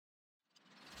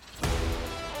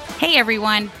Hey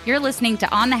everyone, you're listening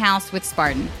to On the House with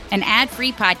Spartan, an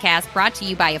ad-free podcast brought to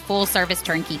you by a full-service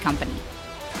turnkey company.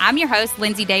 I'm your host,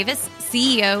 Lindsay Davis,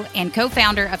 CEO and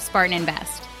co-founder of Spartan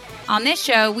Invest. On this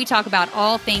show, we talk about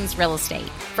all things real estate,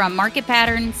 from market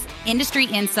patterns, industry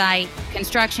insight,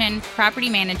 construction,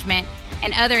 property management,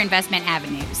 and other investment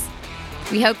avenues.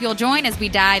 We hope you'll join as we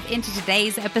dive into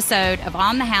today's episode of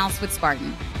On the House with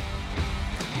Spartan.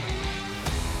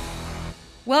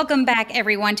 Welcome back,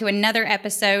 everyone, to another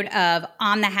episode of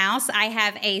On the House. I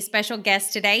have a special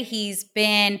guest today. He's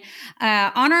been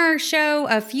on our show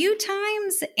a few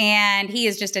times, and he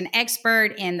is just an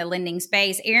expert in the lending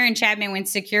space. Chapman with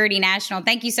Security National.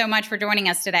 Thank you so much for joining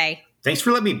us today. Thanks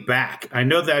for letting me back. I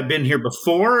know that I've been here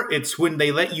before. It's when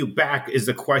they let you back is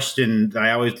the question that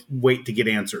I always wait to get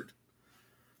answered.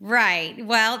 Right.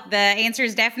 Well, the answer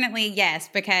is definitely yes,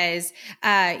 because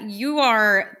you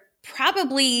are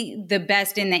probably the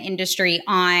best in the industry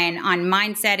on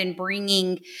mindset and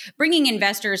bringing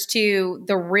investors to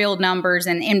the real numbers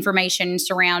and information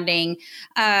surrounding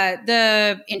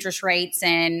the interest rates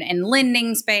and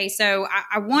lending space. So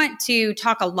I want to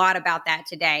talk a lot about that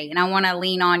today, and I want to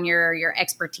lean on your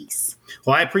expertise.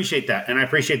 Well, I appreciate that. And I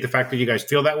appreciate the fact that you guys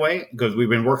feel that way, because we've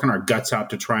been working our guts out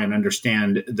to try and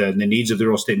understand the needs of the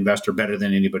real estate investor better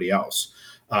than anybody else.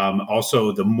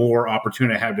 Also, the more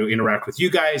opportunity I have to interact with you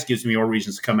guys gives me more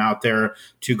reasons to come out there,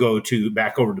 to go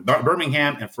back over to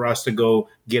Birmingham, and for us to go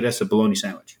get us a bologna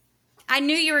sandwich. I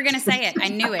knew you were going to say it. I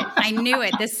knew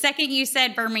it. The second you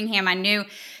said Birmingham, I knew.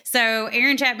 So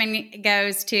Chapman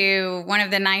goes to one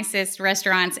of the nicest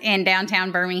restaurants in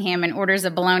downtown Birmingham and orders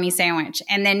a bologna sandwich,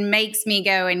 and then makes me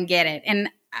go and get it. And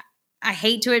I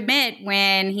hate to admit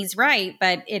when he's right,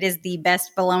 but it is the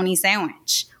best bologna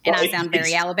sandwich. And I sound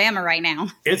very Alabama right now.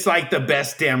 It's like the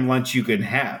best damn lunch you can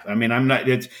have. I mean, I'm not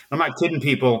kidding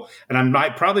people, and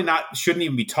shouldn't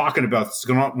even be talking about this.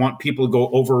 I don't want people to go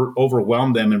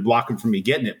overwhelm them and block them from me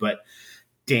getting it. But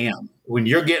damn, when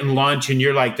you're getting lunch and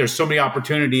you're like, there's so many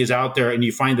opportunities out there, and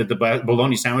you find that the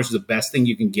bologna sandwich is the best thing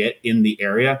you can get in the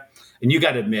area, and you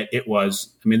got to admit it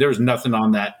was. I mean, there was nothing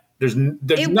on that. There's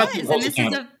nothing.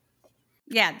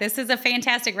 This is a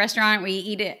fantastic restaurant. We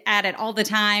eat at it all the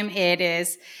time.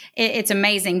 It's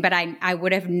amazing, but I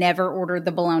would have never ordered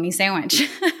the bologna sandwich.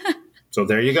 So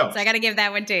there you go. So I got to give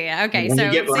that one to you. Okay. When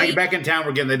I get back in town,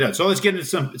 we're getting that done. So let's get into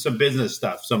some business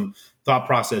stuff, some thought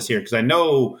process here, because I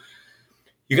know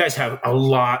you guys have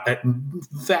a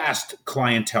vast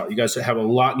clientele. You guys have a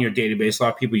lot in your database, a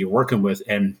lot of people you're working with.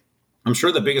 And I'm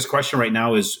sure the biggest question right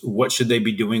now is, what should they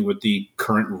be doing with the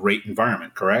current rate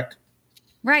environment, correct?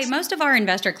 Right. Most of our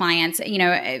investor clients,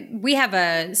 we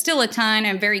have still a ton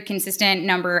and very consistent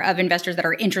number of investors that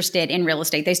are interested in real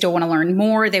estate. They still want to learn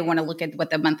more. They want to look at what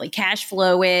the monthly cash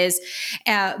flow is.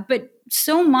 But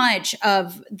so much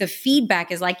of the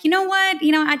feedback is like, you know what?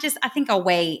 I think I'll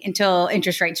wait until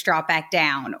interest rates drop back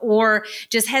down, or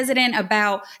just hesitant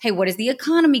about, hey, what is the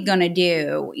economy going to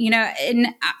do? And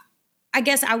I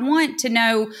guess I want to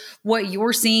know what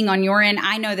you're seeing on your end.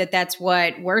 I know that that's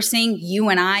what we're seeing. You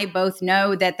and I both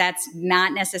know that that's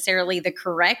not necessarily the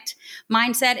correct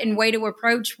mindset and way to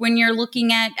approach when you're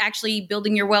looking at actually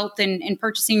building your wealth and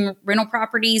purchasing rental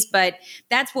properties. But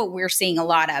that's what we're seeing a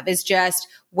lot of, is just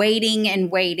waiting and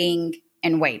waiting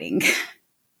and waiting.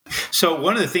 So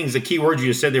one of the things, the key word you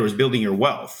just said there was building your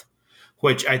wealth,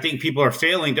 which I think people are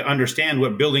failing to understand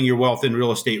what building your wealth in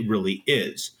real estate really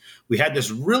is. We had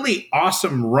this really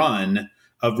awesome run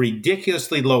of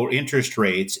ridiculously low interest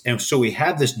rates. And so we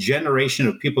had this generation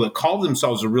of people that called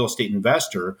themselves a real estate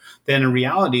investor. Then in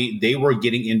reality, they were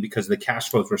getting in because the cash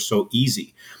flows were so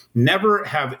easy. Never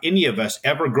have any of us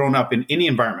ever grown up in any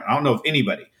environment. I don't know of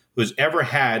anybody who's ever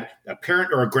had a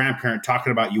parent or a grandparent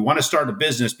talking about, you want to start a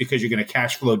business because you're going to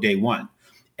cash flow day one.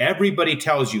 Everybody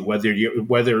tells you,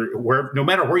 no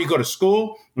matter where you go to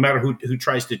school, no matter who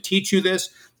tries to teach you this,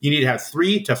 you need to have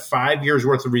 3 to 5 years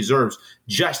worth of reserves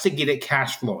just to get it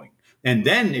cash flowing. And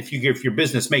then if your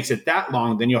business makes it that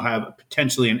long, then you'll have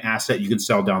potentially an asset you can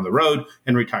sell down the road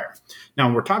and retire. Now,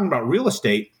 when we're talking about real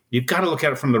estate, you've got to look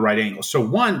at it from the right angle. So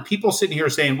one, people sitting here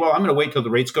saying, well, I'm going to wait till the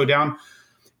rates go down.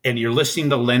 And you're listening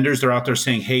to lenders, they're out there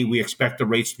saying, hey, we expect the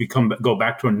rates to go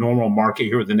back to a normal market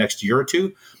here in the next year or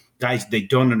two. Guys, they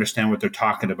don't understand what they're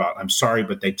talking about. I'm sorry,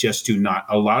 but they just do not.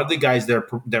 A lot of the guys they're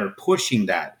pushing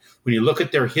that, when you look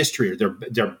at their history or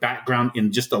their background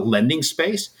in just the lending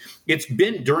space, it's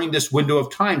been during this window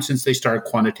of time since they started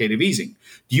quantitative easing.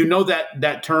 Do you know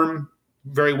that term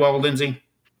very well, Lindsay?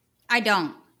 I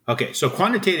don't. Okay, so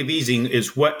quantitative easing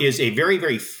is what is a very,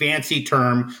 very fancy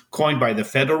term coined by the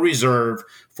Federal Reserve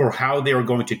for how they are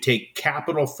going to take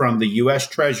capital from the U.S.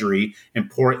 Treasury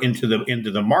and pour it into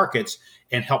the markets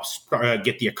and help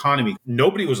get the economy.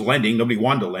 Nobody was lending. Nobody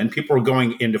wanted to lend. People were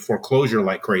going into foreclosure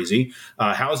like crazy.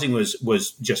 Housing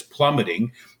was just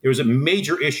plummeting. There was a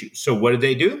major issue. So what did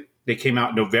they do? They came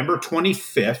out November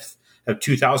 25th of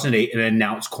 2008 and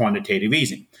announced quantitative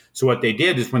easing. So what they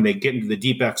did is when they get into the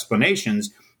deep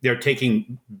explanations, they're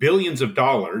taking billions of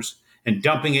dollars and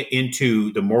dumping it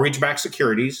into the mortgage-backed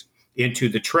securities, into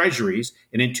the treasuries,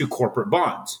 and into corporate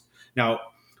bonds. Now,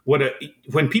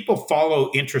 when people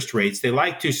follow interest rates, they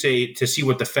like to see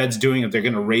what the Fed's doing, if they're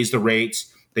going to raise the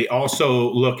rates. They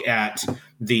also look at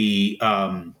the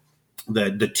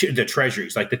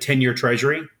treasuries, like the 10-year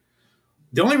treasury.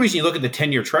 The only reason you look at the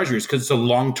 10-year treasury is because it's a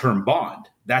long-term bond.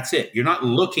 That's it. You're not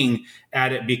looking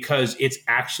at it because it's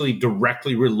actually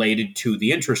directly related to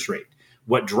the interest rate.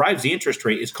 What drives the interest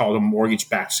rate is called a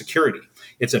mortgage-backed security.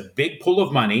 It's a big pool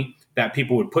of money that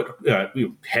people would put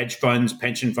hedge funds,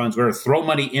 pension funds, whatever, throw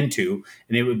money into,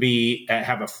 and it would be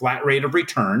have a flat rate of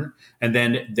return. And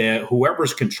then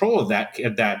whoever's control of that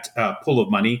pool of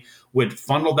money would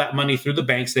funnel that money through the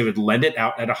banks. They would lend it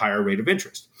out at a higher rate of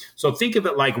interest. So think of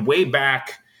it like way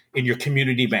back in your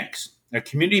community banks. A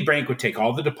community bank would take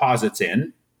all the deposits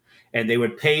in, and they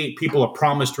would pay people a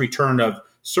promised return of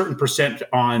certain percent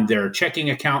on their checking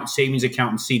account, savings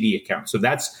account, and CD account. So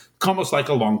that's almost like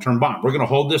a long-term bond. We're going to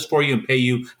hold this for you and pay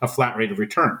you a flat rate of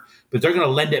return. But they're going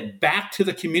to lend it back to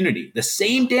the community. The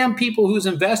same damn people who's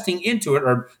investing into it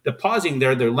or depositing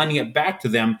there, they're lending it back to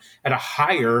them at a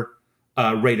higher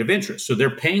rate of interest. So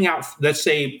they're paying out, let's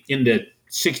say in the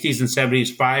 60s and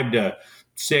 70s, 5 to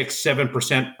 6,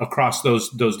 7% across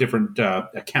those different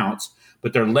accounts,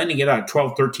 but they're lending it out at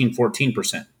 12, 13,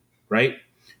 14%, right?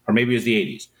 Or maybe it was the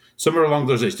 80s. Somewhere along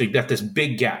those lines, they've got this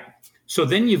big gap. So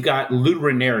then you've got Lou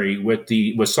Ranieri with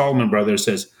Salomon Brothers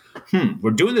says, we're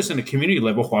doing this in a community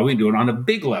level. Why are we doing it on a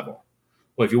big level?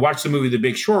 Well, if you watch the movie The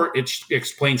Big Short, it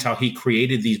explains how he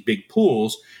created these big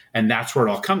pools, and that's where it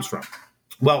all comes from.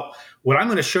 Well, what I'm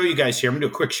going to show you guys here, I'm going to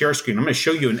do a quick share screen. I'm going to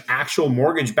show you an actual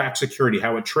mortgage-backed security,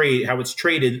 how it's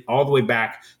traded all the way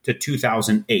back to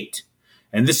 2008.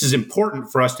 And this is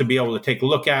important for us to be able to take a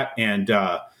look at and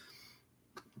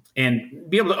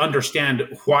be able to understand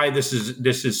why this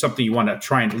is something you want to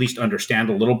try and at least understand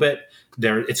a little bit.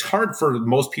 It's hard for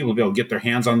most people to be able to get their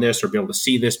hands on this or be able to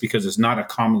see this because it's not a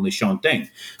commonly shown thing.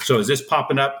 So is this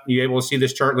popping up? Are you able to see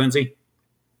this chart, Lindsay?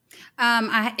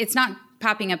 It's not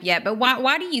popping up yet, but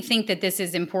why do you think that this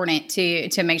is important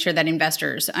to make sure that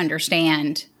investors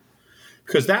understand?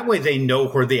 Because that way they know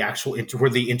where the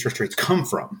interest rates come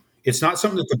from. It's not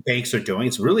something that the banks are doing.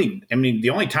 It's really, the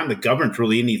only time the government's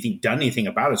really done anything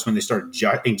about it is when they start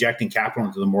injecting capital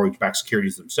into the mortgage-backed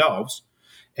securities themselves.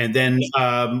 And then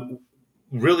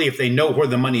really, if they know where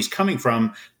the money's coming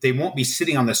from, they won't be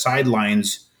sitting on the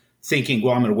sidelines thinking,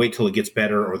 well, I'm going to wait till it gets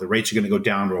better, or the rates are going to go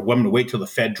down, or well, I'm going to wait till the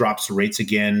Fed drops the rates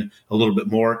again a little bit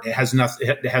more. It has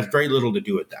very little to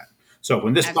do with that. So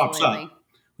when this pops up,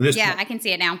 I can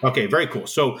see it now. Okay, very cool.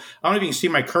 So I don't know if you can see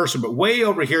my cursor, but way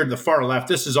over here to the far left,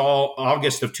 this is all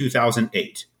August of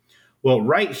 2008. Well,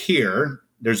 right here,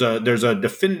 there's a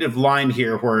definitive line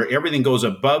here where everything goes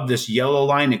above this yellow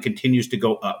line and continues to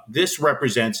go up. This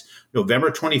represents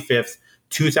November 25th,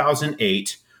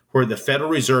 2008, where the Federal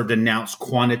Reserve announced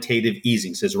quantitative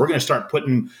easing. Says we're going to start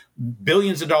putting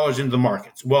billions of dollars into the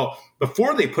markets. Well,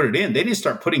 before they put it in, they didn't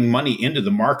start putting money into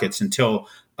the markets until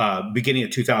beginning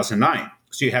of 2009.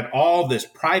 So you had all this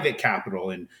private capital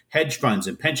and hedge funds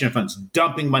and pension funds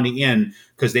dumping money in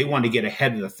because they wanted to get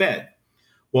ahead of the Fed.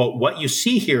 Well, what you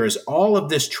see here is all of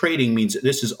this trading means that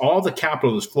this is all the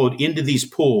capital that's flowed into these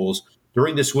pools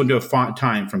during this window of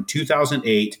time from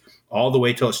 2008 all the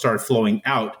way till it started flowing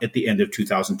out at the end of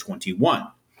 2021.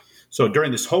 So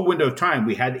during this whole window of time,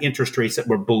 we had interest rates that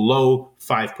were below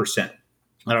 5%.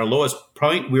 At our lowest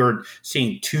point, we were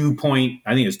seeing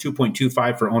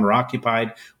 2.25 for owner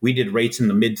occupied. We did rates in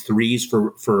the mid threes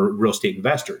for real estate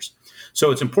investors. So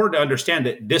it's important to understand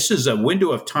that this is a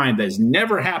window of time that has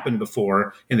never happened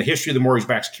before in the history of the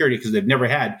mortgage-backed security because they've never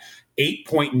had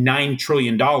 $8.9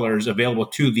 trillion available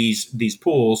to these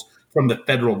pools from the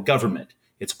federal government.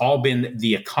 It's all been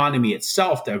the economy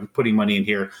itself that was putting money in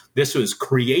here. This was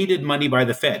created money by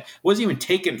the Fed. It wasn't even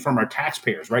taken from our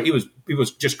taxpayers, right? It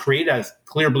was just created as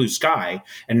clear blue sky,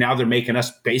 and now they're making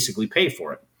us basically pay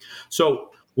for it. So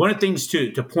one of the things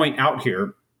to point out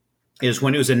here is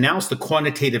when it was announced the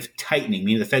quantitative tightening,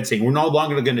 meaning the Fed saying, we're no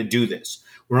longer going to do this.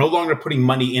 We're no longer putting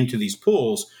money into these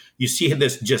pools. You see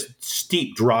this just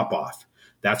steep drop off.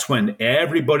 That's when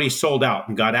everybody sold out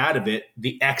and got out of it,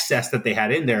 the excess that they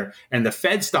had in there. And the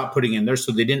Fed stopped putting in there,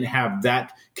 so they didn't have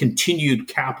that continued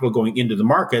capital going into the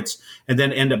markets and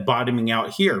then end up bottoming out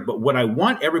here. But what I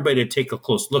want everybody to take a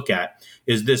close look at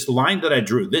is this line that I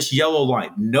drew, this yellow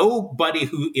line. Nobody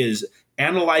who is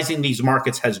analyzing these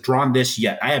markets has drawn this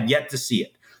yet. I have yet to see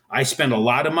it. I spend a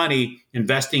lot of money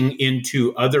investing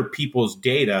into other people's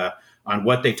data on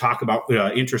what they talk about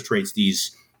interest rates,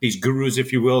 these gurus,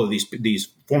 if you will, these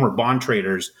former bond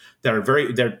traders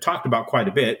that they're talked about quite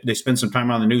a bit. They spend some time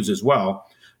on the news as well.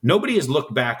 Nobody has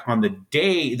looked back on the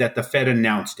day that the Fed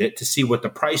announced it to see what the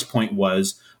price point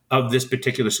was of this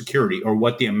particular security or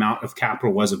what the amount of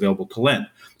capital was available to lend.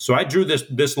 So I drew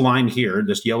this line here,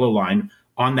 this yellow line,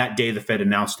 on that day the Fed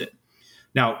announced it.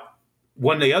 Now,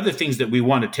 one of the other things that we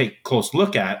want to take a close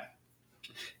look at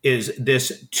is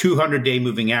this 200-day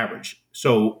moving average.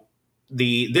 So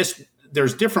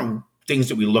there's different things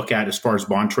that we look at as far as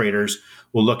bond traders.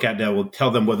 We'll look at that. We'll tell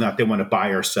them whether or not they want to buy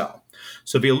or sell.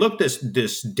 So if you look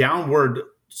this downward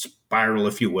spiral,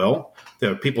 if you will,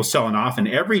 the people selling off, and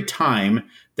every time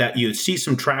that you see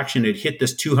some traction, it hit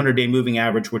this 200-day moving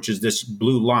average, which is this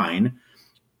blue line,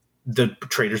 the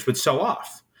traders would sell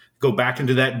off. Go back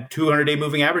into that 200-day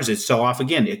moving average, it'd sell off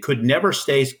again. It could never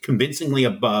stay convincingly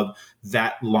above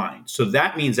that line. So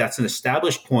that means that's an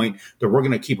established point that we're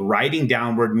going to keep riding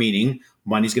downward, meaning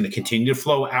money's going to continue to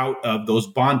flow out of those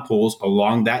bond pools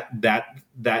along that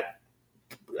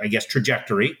I guess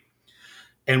trajectory.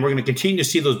 And we're going to continue to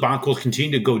see those bond pools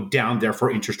continue to go down, therefore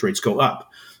interest rates go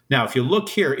up. Now, if you look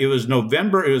here, it was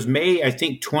May, I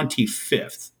think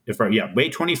 25th. May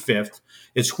 25th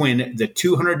is when the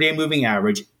 200-day moving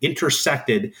average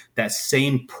intersected that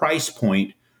same price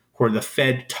point where the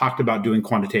Fed talked about doing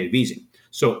quantitative easing.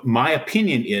 So my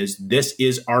opinion is this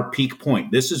is our peak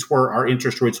point. This is where our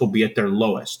interest rates will be at their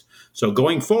lowest. So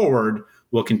going forward,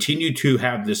 we'll continue to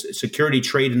have this security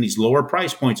trade in these lower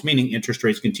price points, meaning interest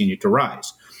rates continue to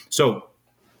rise. So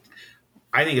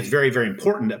I think it's very, very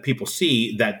important that people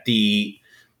see that the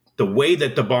way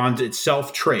that the bonds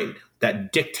itself trade,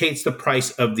 that dictates the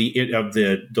price of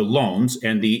the loans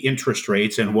and the interest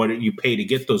rates and what you pay to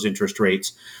get those interest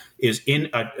rates, is in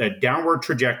a downward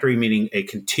trajectory, meaning a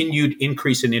continued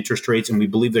increase in interest rates, and we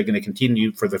believe they're going to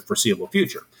continue for the foreseeable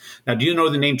future. Now, do you know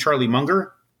the name Charlie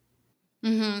Munger?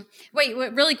 Mm-hmm. Wait,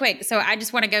 really quick. So I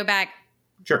just want to go back.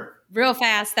 Sure. Real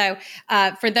fast, though,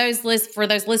 for those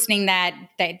listening that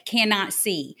cannot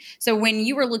see. So when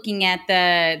you were looking at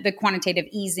the quantitative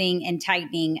easing and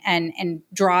tightening and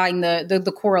drawing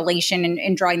the correlation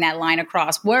and drawing that line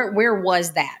across, where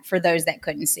was that for those that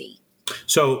couldn't see?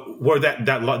 So where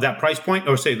that price point,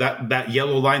 or say that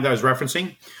yellow line that I was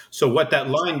referencing. So what that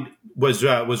line was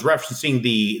referencing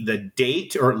the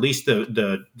date, or at least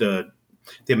the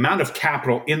amount of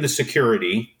capital in the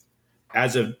security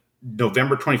as of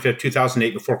November 25th,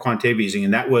 2008, before quantitative easing.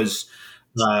 And that was,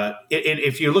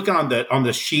 if you're looking on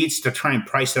the sheets to try and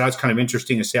price it out, it's kind of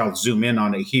interesting to say. I'll zoom in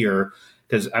on it here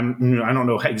because I don't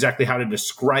know exactly how to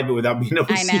describe it without being able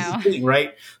to see the thing,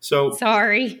 right? So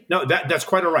sorry. No, that's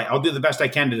quite all right. I'll do the best I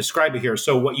can to describe it here.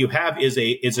 So what you have is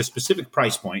a specific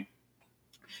price point,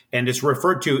 and it's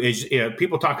referred to as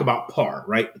people talk about par,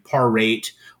 right? The par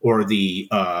rate or the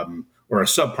or a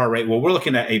subpar rate. Well, we're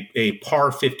looking at a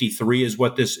par 53 is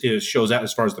what this shows out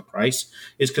as far as the price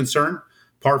is concerned.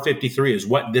 Par 53 is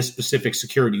what this specific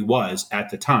security was at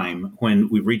the time when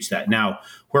we reached that. Now,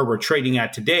 where we're trading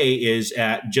at today is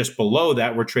at just below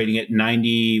that. We're trading at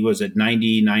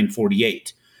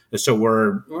 99.48. So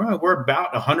we're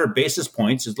about 100 basis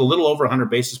points. It's a little over 100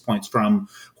 basis points from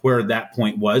where that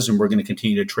point was, and we're going to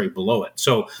continue to trade below it.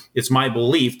 So it's my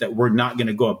belief that we're not going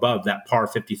to go above that par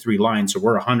 53 line. So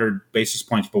we're 100 basis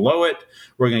points below it.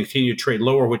 We're going to continue to trade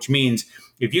lower, which means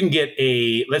if you can get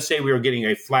let's say we were getting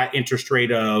a flat interest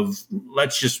rate of,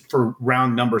 let's just for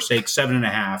round number's sake,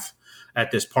 7.5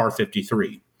 at this par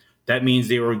 53. That means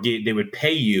they would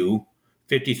pay you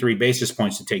 53 basis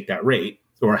points to take that rate,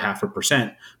 or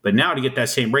 0.5%. But now to get that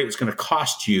same rate, it's going to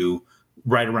cost you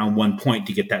right around 1 point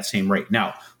to get that same rate.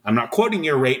 Now, I'm not quoting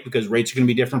your rate because rates are going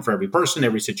to be different for every person,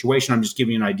 every situation. I'm just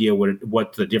giving you an idea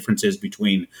what the difference is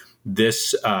between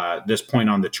this point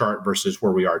on the chart versus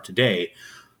where we are today.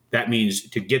 That means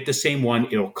to get the same one,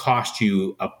 it'll cost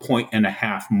you 1.5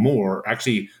 points more,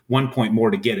 actually 1 point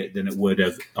more to get it than it would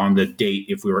have on the date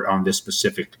if we were on this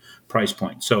specific price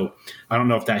point. So I don't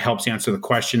know if that helps answer the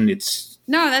question.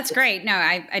 No, that's great. No,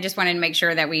 I just wanted to make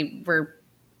sure that we were,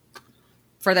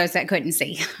 for those that couldn't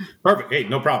see. Perfect. Hey,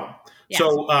 no problem. Yeah.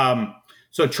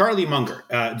 So Charlie Munger,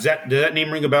 does that name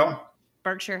ring a bell?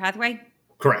 Berkshire Hathaway?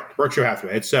 Correct. Berkshire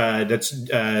Hathaway. That's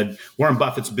Warren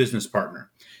Buffett's business partner.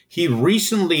 He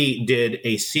recently did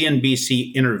a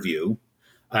CNBC interview,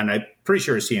 and I'm pretty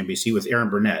sure it's CNBC, with Aaron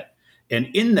Burnett. And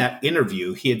in that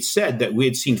interview, he had said that we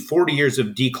had seen 40 years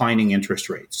of declining interest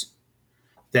rates,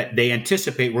 that they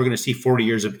anticipate we're going to see 40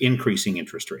 years of increasing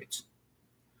interest rates.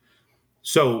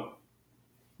 So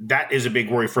that is a big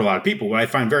worry for a lot of people. What I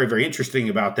find very, very interesting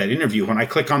about that interview, when I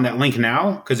click on that link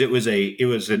now, because it was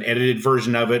an edited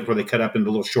version of it where they cut up into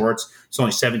little shorts. It's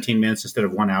only 17 minutes instead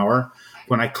of 1 hour.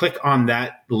 When I click on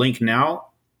that link now,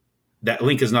 that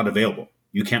link is not available.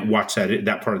 You can't watch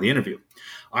that part of the interview.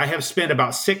 I have spent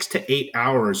about 6 to 8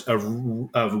 hours of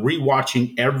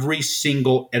rewatching every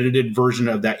single edited version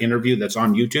of that interview that's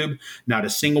on YouTube. Not a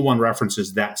single one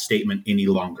references that statement any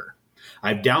longer.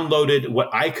 I've downloaded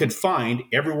what I could find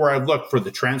everywhere I've looked for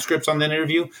the transcripts on that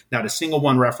interview. Not a single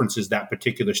one references that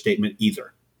particular statement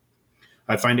either.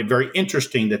 I find it very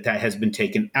interesting that has been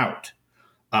taken out.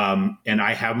 And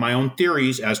I have my own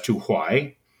theories as to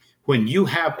why. When you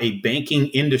have a banking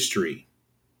industry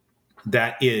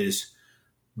that is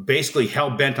basically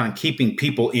hell-bent on keeping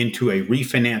people into a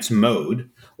refinance mode,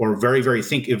 or very,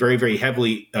 very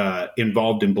heavily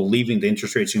involved in believing the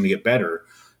interest rates are going to get better,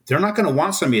 they're not going to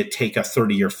want somebody to take a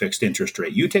 30-year fixed interest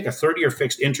rate. You take a 30-year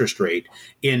fixed interest rate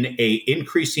in a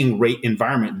increasing rate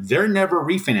environment, they're never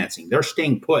refinancing. They're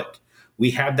staying put.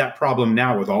 We have that problem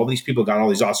now with all these people got all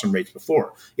these awesome rates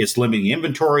before. It's limiting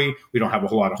inventory. We don't have a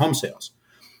whole lot of home sales.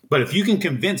 But if you can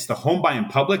convince the home buying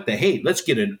public that, hey, let's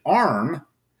get an ARM,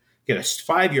 get a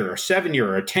 5-year or 7-year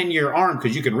or a 10-year ARM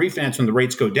because you can refinance when the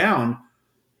rates go down,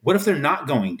 what if they're not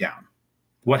going down?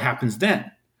 What happens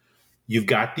then? You've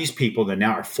got these people that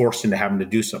now are forced into having to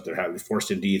do something. They're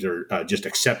forced into either just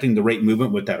accepting the rate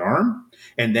movement with that ARM,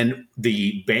 and then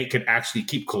the bank could actually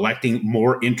keep collecting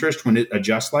more interest when it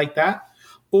adjusts like that,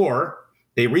 or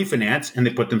they refinance and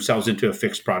they put themselves into a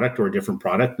fixed product or a different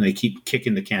product, and they keep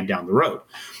kicking the can down the road.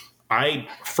 I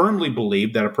firmly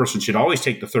believe that a person should always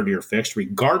take the 30-year fixed,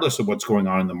 regardless of what's going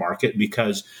on in the market,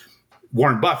 because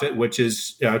Warren Buffett, which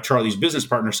is Charlie's business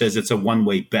partner, says it's a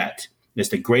one-way bet. It's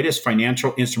the greatest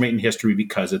financial instrument in history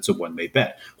because it's a one-way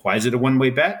bet. Why is it a one-way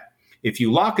bet? If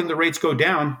you lock and the rates go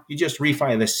down, you just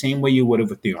refi the same way you would have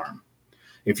with the ARM.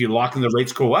 If you lock and the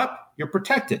rates go up, you're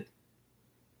protected.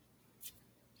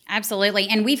 Absolutely.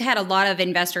 And we've had a lot of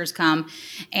investors come,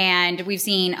 and we've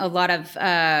seen a lot of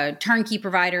turnkey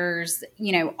providers,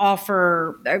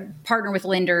 offer partner with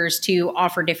lenders to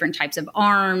offer different types of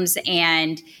ARMs.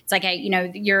 And it's like, hey,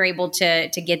 you're able to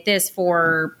get this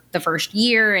for the first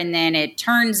year, and then it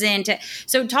turns into.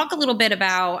 So talk a little bit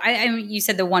about, you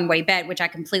said the one-way bet, which I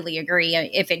completely agree.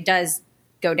 If it does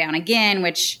go down again,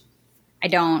 which I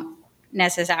don't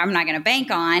necessarily, I'm not going to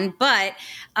bank on, but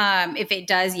if it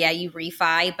does, yeah, you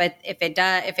refi. But if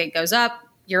it goes up,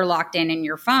 you're locked in and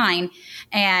you're fine.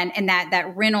 And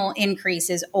that rental increase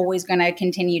is always going to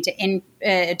continue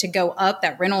to go up,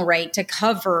 that rental rate, to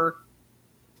cover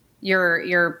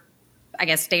your I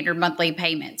guess standard monthly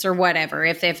payments or whatever,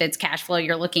 if it's cash flow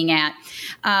you're looking at,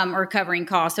 or covering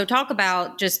costs. So talk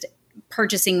about just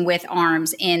purchasing with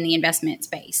ARMs in the investment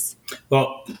space.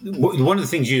 Well, one of the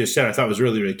things you just said I thought was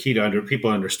really, really key to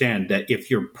people understand, that if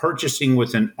you're purchasing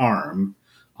with an ARM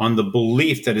on the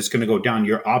belief that it's going to go down,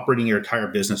 you're operating your entire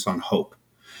business on hope.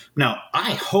 Now,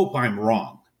 I hope I'm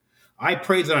wrong. I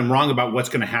pray that I'm wrong about what's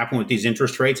going to happen with these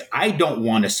interest rates. I don't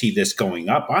want to see this going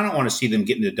up. I don't want to see them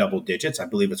get into double digits. I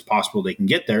believe it's possible they can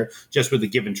get there just with the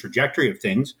given trajectory of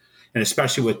things, and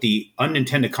especially with the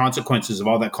unintended consequences of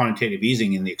all that quantitative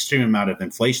easing and the extreme amount of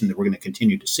inflation that we're going to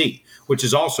continue to see, which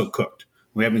is also cooked.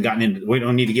 We don't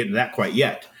need to get into that quite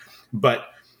yet. But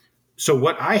so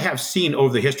what I have seen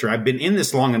over the history, I've been in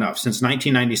this long enough, since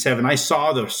 1997, I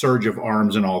saw the surge of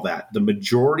ARMs and all that. The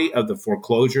majority of the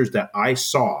foreclosures that I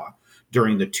saw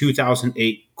during the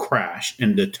 2008 crash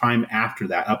and the time after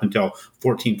that, up until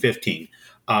 14, 15,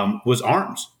 was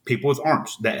ARMs, people with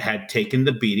ARMs that had taken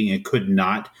the beating and could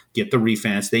not get the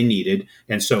refinance they needed.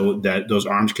 And so that those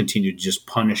ARMs continued to just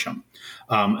punish them.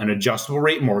 An adjustable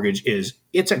rate mortgage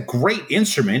it's a great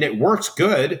instrument. It works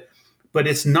good, but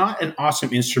it's not an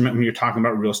awesome instrument when you're talking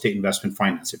about real estate investment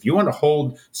finance. If you want to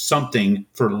hold something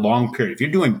for a long period, if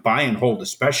you're doing buy and hold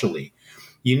especially,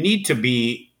 you need to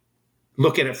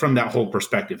look at it from that whole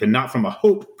perspective and not from a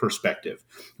hope perspective.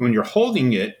 When you're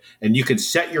holding it and you can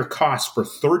set your cost for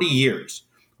 30 years,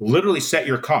 literally set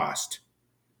your cost,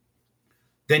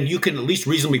 then you can at least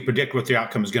reasonably predict what the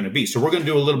outcome is going to be. So we're going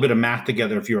to do a little bit of math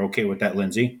together, if you're okay with that,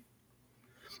 Lindsay.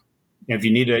 If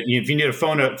you need to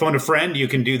phone a friend, you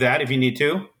can do that if you need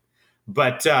to.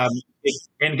 But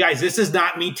And guys, this is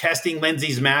not me testing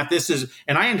Lindsay's math.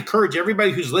 And I encourage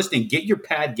everybody who's listening, get your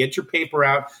pad, get your paper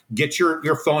out, get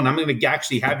your phone. I'm going to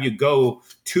actually have you go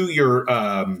to your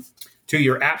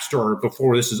app store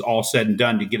before this is all said and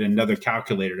done to get another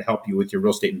calculator to help you with your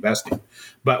real estate investing.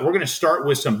 But we're going to start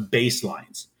with some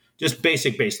baselines. Just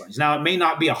basic baselines. Now, it may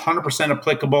not be 100%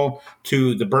 applicable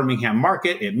to the Birmingham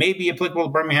market. It may be applicable to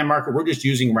the Birmingham market. We're just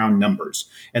using round numbers.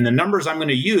 And the numbers I'm going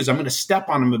to use, I'm going to step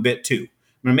on them a bit too.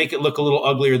 I'm going to make it look a little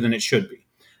uglier than it should be.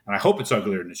 And I hope it's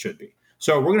uglier than it should be.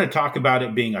 So we're going to talk about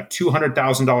it being a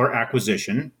 $200,000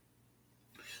 acquisition.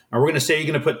 And we're going to say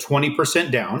you're going to put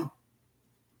 20% down.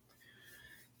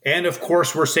 And of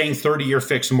course, we're saying 30-year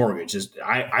fixed mortgage.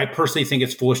 I personally think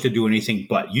it's foolish to do anything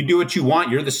but. You do what you want.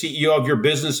 You're the CEO of your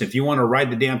business. If you want to ride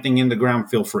the damn thing in the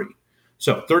ground, feel free.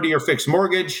 So 30-year fixed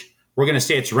mortgage, we're going to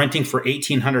say it's renting for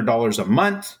 $1,800 a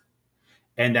month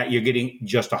and that you're getting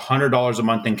just $100 a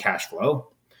month in cash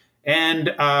flow.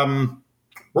 And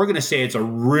we're going to say it's a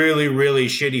really, really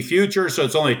shitty future, so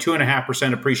it's only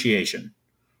 2.5% appreciation.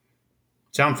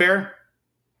 Sound fair?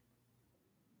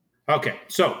 Okay,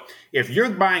 so if you're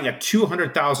buying a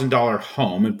 $200,000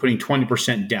 home and putting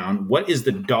 20% down, what is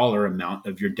the dollar amount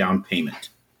of your down payment?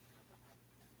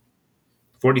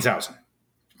 $40,000.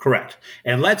 Correct.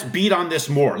 And let's beat on this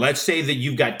more. Let's say that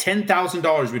you've got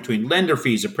 $10,000 between lender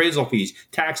fees, appraisal fees,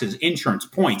 taxes, insurance,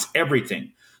 points,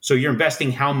 everything. So you're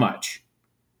investing how much?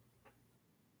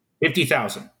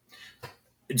 $50,000.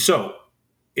 So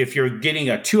if you're getting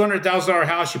a $200,000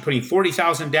 house, you're putting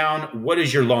 $40,000 down. What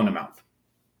is your loan amount?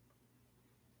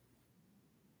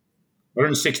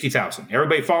 $160,000.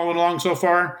 Everybody following along so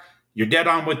far? You're dead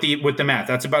on with the math.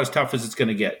 That's about as tough as it's going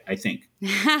to get, I think.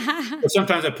 But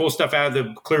sometimes I pull stuff out of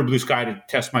the clear blue sky to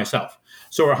test myself.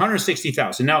 So we're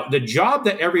 $160,000. Now, the job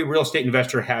that every real estate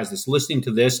investor has that's listening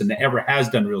to this and that ever has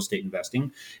done real estate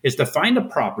investing is to find a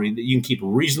property that you can keep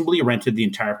reasonably rented the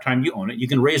entire time you own it. You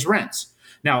can raise rents.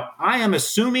 Now, I am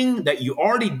assuming that you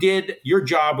already did your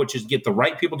job, which is get the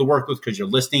right people to work with because you're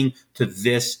listening to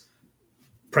this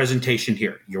presentation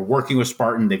here. You're working with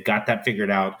Spartan. They've got that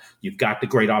figured out. You've got the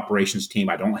great operations team.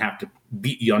 I don't have to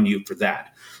beat you on you for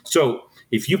that. So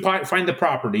if you find the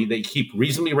property that you keep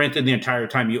reasonably rented the entire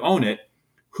time you own it,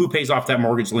 who pays off that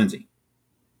mortgage, Lindsay?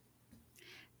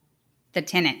 The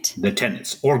tenant. The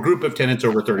tenants or group of tenants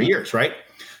over 30 years, right?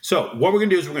 So what we're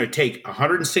going to do is we're going to take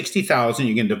 $160,000.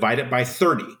 You're going to divide it by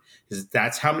 30. Because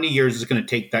that's how many years it's going to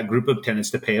take that group of tenants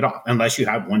to pay it off, unless you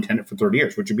have one tenant for 30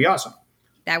 years, which would be awesome.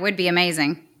 That would be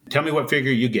amazing. Tell me what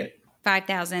figure you get.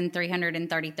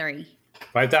 $5,333.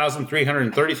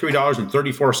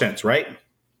 $5,333.34, right?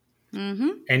 Mm-hmm.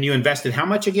 And you invested how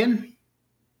much again?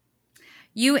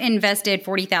 You invested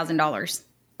 $40,000.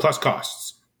 Plus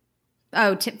costs.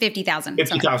 Oh, $50,000.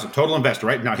 $50,000 total investor,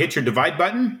 right? Now hit your divide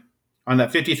button on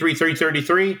that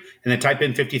 53,333 and then type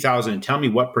in 50,000 and tell me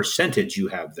what percentage you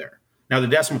have there. Now the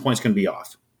decimal point's going to be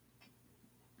off.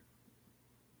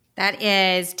 That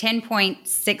is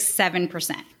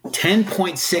 10.67%.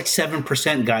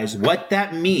 10.67%, guys. What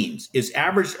that means is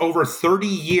averaged over 30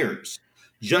 years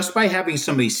just by having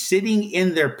somebody sitting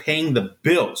in there paying the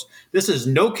bills. This is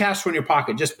no cash from your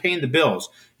pocket, just paying the bills.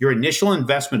 Your initial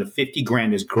investment of 50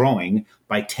 grand is growing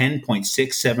by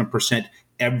 10.67%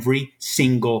 every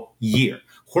single year.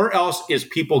 Where else is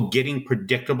people getting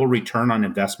predictable return on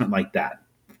investment like that?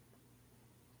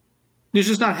 It's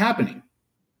just not happening.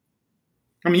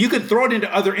 I mean, you could throw it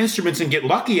into other instruments and get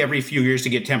lucky every few years to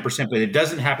get 10%, but it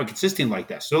doesn't happen consistently like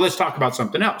that. So let's talk about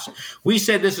something else. We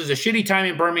said this is a shitty time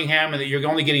in Birmingham and that you're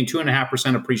only getting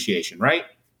 2.5% appreciation, right?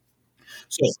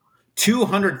 So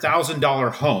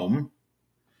 $200,000 home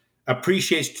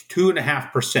appreciates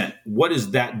 2.5%. What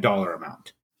is that dollar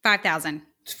amount? $5,000.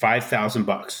 It's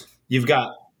 $5,000. You've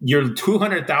got your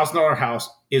 $200,000 house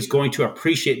is going to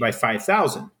appreciate by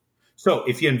 $5,000. So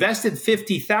if you invested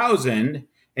 $50,000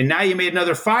 and now you made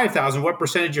another $5,000, what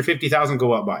percentage of $50,000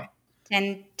 go up by?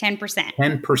 10%.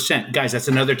 10%. Guys, that's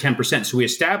another 10%. So we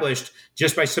established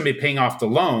just by somebody paying off the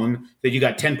loan that you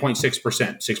got 10.6%,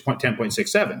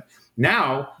 10.67.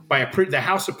 Now, by the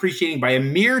house appreciating by a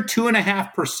mere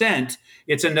 2.5%,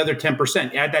 it's another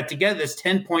 10%. Add that together, that's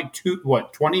 10.2,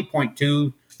 what,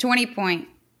 20.2?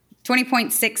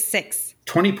 20.66.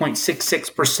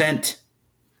 20.66%.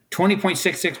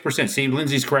 20.66%. See,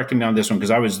 Lindsay's correcting me on this one because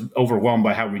I was overwhelmed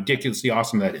by how ridiculously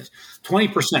awesome that is.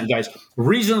 20%, guys.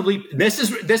 Reasonably, this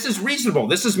is reasonable.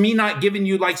 This is me not giving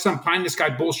you like some pie in the sky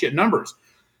bullshit numbers.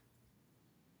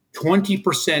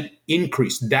 20%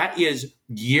 increase. That is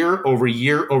year over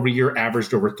year over year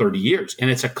averaged over 30 years. And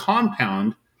it's a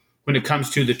compound when it comes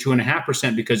to the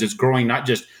 2.5%, because it's growing not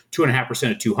just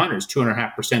 2.5% of 200, it's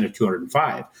 2.5% of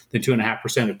 205, then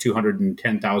 2.5% of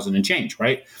 210,000 and change,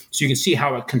 right? So you can see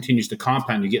how it continues to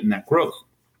compound. You're getting that growth.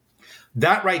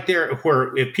 That right there,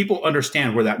 where if people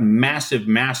understand where that massive,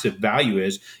 massive value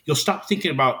is, you'll stop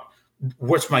thinking about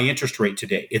what's my interest rate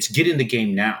today. It's get in the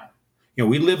game now.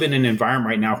 We live in an environment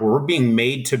right now where we're being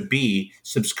made to be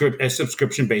a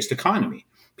subscription-based economy.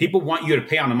 People want you to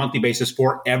pay on a monthly basis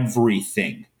for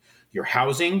everything. Your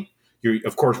housing,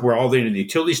 of course, we're all the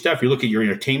utility stuff. You look at your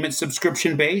entertainment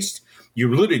subscription-based. You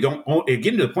literally don't own,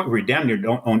 getting to the point where you're down there,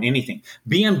 don't own anything.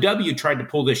 BMW tried to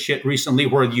pull this shit recently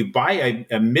where you buy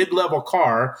a mid-level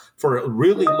car for a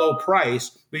really low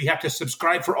price, but you have to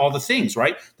subscribe for all the things,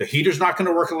 right? The heater's not going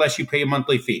to work unless you pay a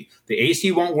monthly fee. The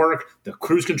AC won't work. The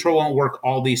cruise control won't work,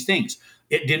 all these things.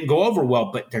 It didn't go over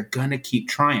well, but they're going to keep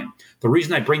trying. The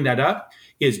reason I bring that up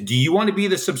is, do you want to be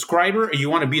the subscriber or you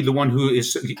want to be the one who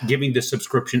is giving the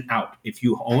subscription out? If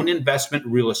you own investment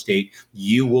real estate,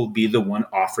 you will be the one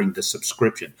offering the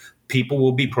subscription. People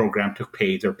will be programmed to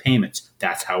pay their payments.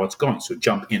 That's how it's going. So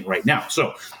jump in right now.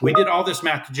 So we did all this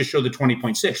math to just show the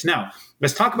 20.6. Now,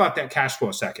 let's talk about that cash flow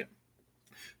a second.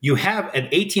 You have an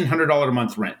 $1,800 a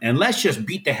month rent, and let's just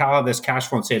beat the hell out of this cash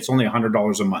flow and say it's only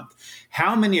 $100 a month.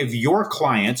 How many of your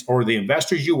clients or the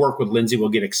investors you work with, Lindsay, will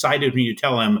get excited when you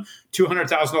tell them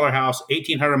 $200,000 house,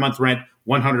 $1,800 a month rent,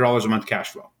 $100 a month cash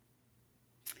flow?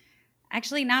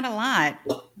 Actually, not a lot.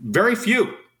 Very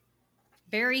few.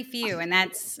 Very few, and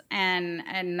that's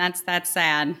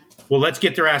sad. Well, let's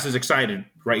get their asses excited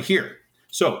right here.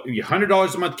 So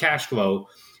 $100 a month cash flow,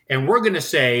 and we're going to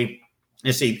say,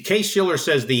 let's see, Case Shiller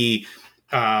says the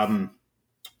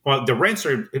rents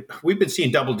are, we've been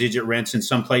seeing double-digit rents in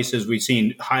some places. We've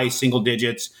seen high single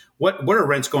digits. What are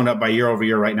rents going up by year over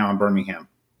year right now in Birmingham?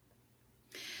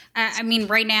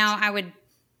 Right now,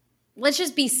 let's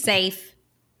just be safe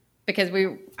because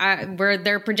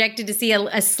they're projected to see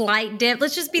a slight dip.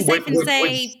 Let's just be safe and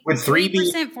say would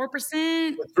 3%,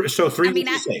 4%. So 3 would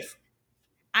be safe.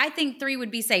 I think 3 would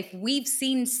be safe. We've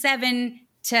seen 7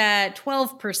 to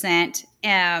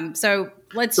 12%. So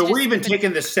we're even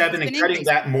taking the 7 and cutting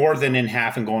that more than in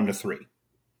half and going to 3.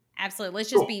 Absolutely.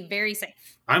 Let's just be very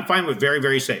safe. I'm fine with very,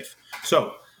 very safe.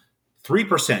 So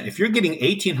 3%, if you're getting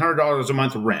 $1,800 a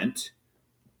month rent,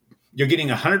 you're getting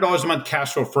 $100 a month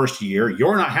cash flow first year.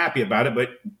 You're not happy about it,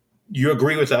 but you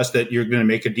agree with us that you're going to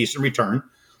make a decent return.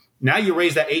 Now you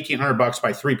raise that $1,800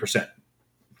 by 3%.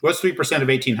 What's 3% of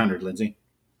 1,800, Lindsay?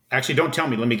 Actually, don't tell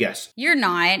me. Let me guess. You're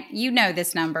not. You know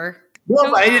this number.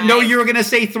 Well, I didn't know you were going to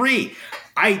say 3.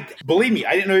 Believe me,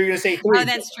 I didn't know you were going to say 3. Oh,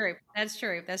 that's true. That's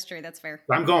fair.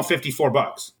 I'm going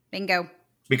 $54. Bingo.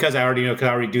 Because I already know, because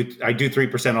I do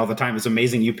 3% all the time. It's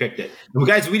amazing you picked it. Well,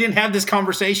 guys, we didn't have this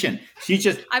conversation.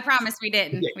 I promise we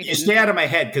didn't. You stay out of my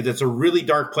head because it's a really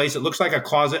dark place. It looks like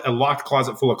a locked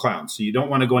closet full of clowns. So you don't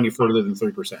want to go any further than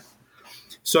 3%.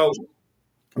 So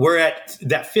we're at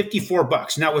that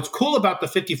 $54. Now, what's cool about the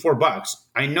 $54,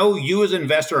 I know you as an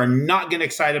investor are not going to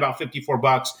excite about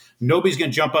 $54. Nobody's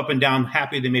going to jump up and down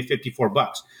happy they made $54.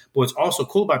 But what's also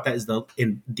cool about that is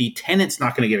the tenant's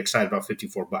not going to get excited about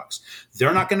 $54.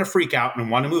 They're not going to freak out and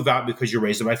want to move out because you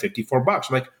raised it by $54.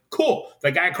 Like, cool.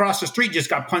 The guy across the street just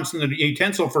got punched in the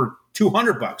utensil for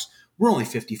 $200. We're only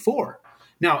 54.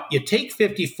 Now, you take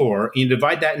 54 and you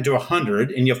divide that into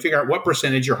 100 and you'll figure out what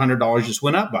percentage your $100 just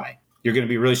went up by. You're going to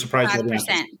be really surprised.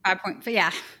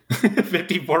 5%.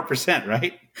 54%,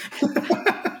 right?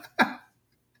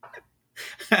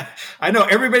 I know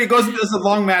everybody goes into this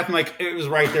long math. I'm like, it was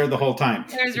right there the whole time.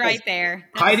 It was right there.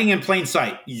 Hiding in plain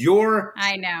sight. Your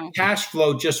cash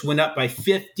flow just went up by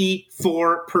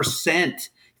 54%.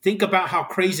 Think about how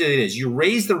crazy it is. You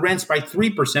raise the rents by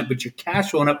 3%, but your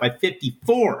cash flow went up by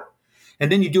 54%. And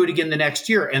then you do it again the next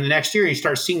year. And the next year, you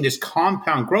start seeing this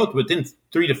compound growth within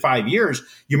 3 to 5 years.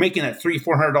 You're making that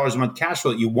 $300-$400 a month cash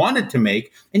flow that you wanted to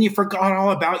make, and you forgot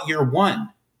all about year one.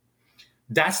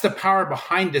 That's the power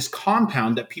behind this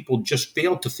compound that people just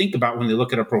fail to think about when they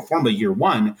look at a pro forma year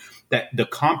one, that the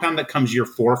compound that comes year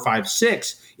 4, 5,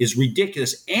 6 is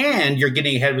ridiculous. And you're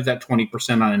getting ahead with that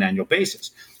 20% on an annual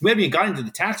basis. We haven't even gotten into the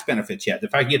tax benefits yet. The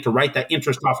fact you get to write that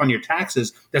interest off on your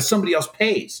taxes that somebody else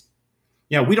pays.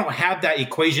 We don't have that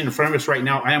equation in front of us right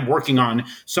now. I am working on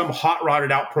some hot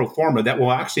rodded out pro forma that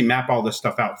will actually map all this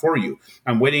stuff out for you.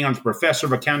 I'm waiting on the professor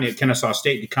of accounting at Kennesaw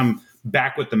State to come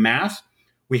back with the math.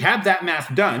 We have that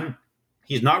math done.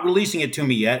 He's not releasing it to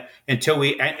me yet until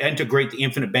we integrate the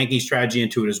infinite banking strategy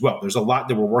into it as well. There's a lot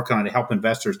that we're working on to help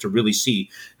investors to really see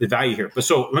the value here. But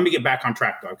so let me get back on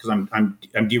track, though, because I'm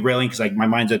derailing because my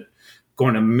mind's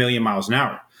going a million miles an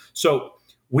hour. So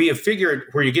we have figured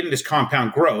where you're getting this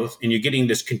compound growth and you're getting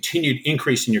this continued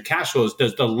increase in your cash flows,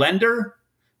 does the lender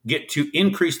get to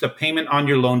increase the payment on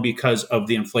your loan because of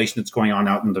the inflation that's going on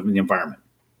out in the environment?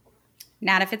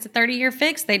 Not if it's a 30-year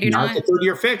fix. They do not. Not a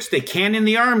 30-year fix. They can in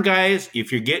the ARM, guys.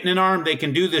 If you're getting an ARM, they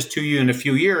can do this to you in a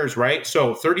few years, right?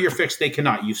 So 30-year fix, they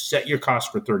cannot. You've set your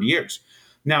cost for 30 years.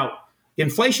 Now,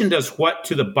 inflation does what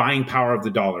to the buying power of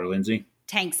the dollar, Lindsay?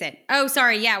 Tanks it. Oh,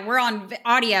 sorry. Yeah, we're on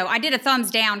audio. I did a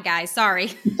thumbs down, guys.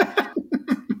 Sorry.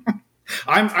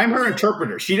 I'm her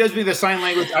interpreter. She does me the sign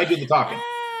language. I do the talking.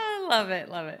 Love it.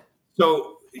 Love it.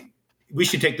 So we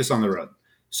should take this on the road.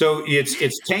 So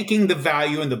it's tanking the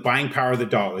value and the buying power of the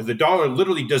dollar. The dollar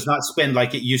literally does not spend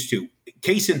like it used to.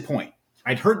 Case in point,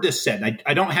 I'd heard this said.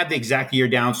 I don't have the exact year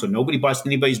down, so nobody bust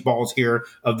anybody's balls here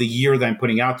of the year that I'm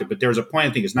putting out there. But there's a point, I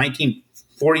think it's 1940s,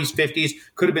 50s,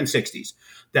 could have been 60s,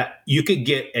 that you could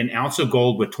get an ounce of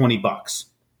gold with $20.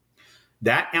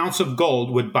 That ounce of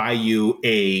gold would buy you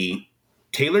a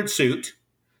tailored suit,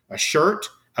 a shirt,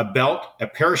 a belt, a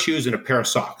pair of shoes, and a pair of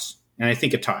socks. And I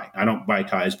think a tie. I don't buy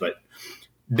ties, but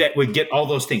that would get all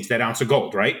those things, that ounce of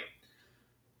gold, right?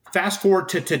 Fast forward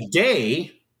to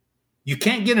today, you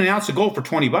can't get an ounce of gold for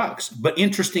 $20. But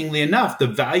interestingly enough, the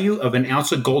value of an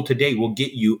ounce of gold today will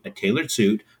get you a tailored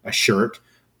suit, a shirt,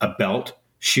 a belt,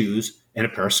 shoes, and a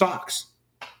pair of socks.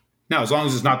 Now, as long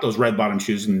as it's not those red bottom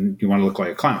shoes and you want to look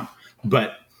like a clown.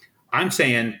 But I'm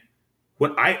saying,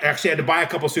 when I actually had to buy a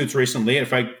couple suits recently,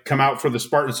 if I come out for the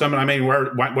Spartan Summit, I may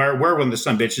wear one of the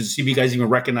sun bitches to see if you guys even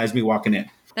recognize me walking in.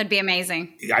 That'd be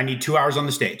amazing. I need 2 hours on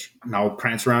the stage, and I'll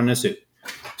prance around in a suit.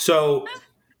 So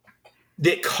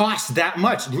it costs that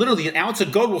much. Literally, an ounce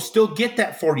of gold will still get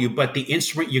that for you, but the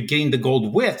instrument you're getting the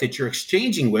gold with, that you're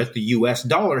exchanging with, the U.S.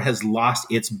 dollar, has lost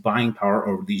its buying power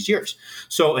over these years.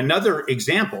 So another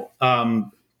example,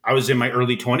 I was in my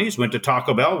early 20s, went to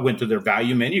Taco Bell, went to their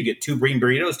value menu, get 2 green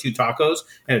burritos, 2 tacos,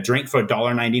 and a drink for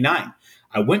 $1.99.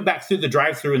 I went back through the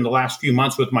drive-thru in the last few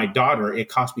months with my daughter. It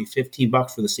cost me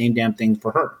 $15 for the same damn thing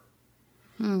for her.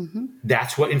 Mm-hmm.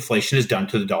 That's what inflation has done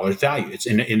to the dollar's value. It's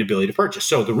an inability to purchase.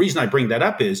 So the reason I bring that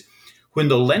up is when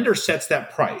the lender sets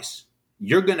that price,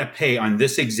 you're going to pay on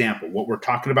this example, what we're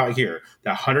talking about here,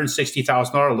 that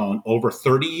 $160,000 loan over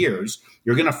 30 years,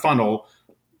 you're going to funnel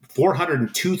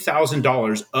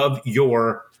 $402,000 of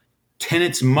your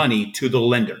tenant's money to the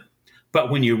lender. But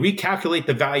when you recalculate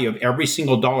the value of every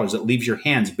single dollar that leaves your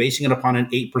hands, basing it upon an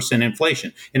 8%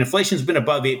 inflation, and inflation's been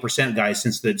above 8%, guys,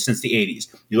 since the 80s.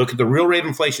 You look at the real rate of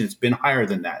inflation, it's been higher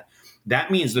than that.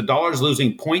 That means the dollar is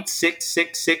losing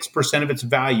 0.666% of its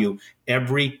value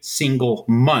every single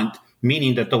month,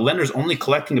 meaning that the lender's only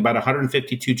collecting about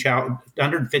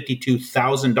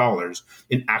 $152,000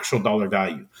 in actual dollar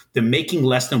value. They're making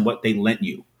less than what they lent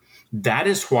you. That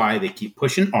is why they keep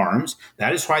pushing ARMs.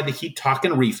 That is why they keep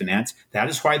talking refinance. That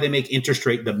is why they make interest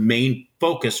rate the main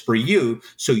focus for you.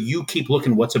 So you keep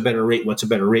looking, what's a better rate? What's a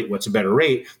better rate? What's a better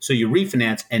rate? So you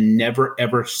refinance and never,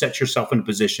 ever set yourself in a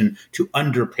position to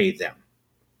underpay them.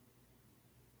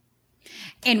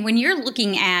 And when you're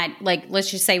looking at, like, let's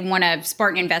just say one of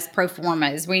Spartan Invest pro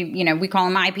formas, we call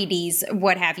them IPDs,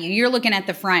 what have you. You're looking at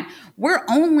the front. We're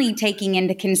only taking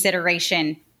into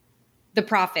consideration the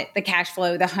profit, the cash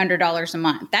flow, the $100 a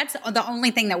month. That's the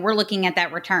only thing that we're looking at,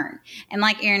 that return. And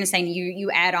like Aaron is saying, you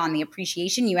add on the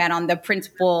appreciation, you add on the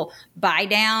principal buy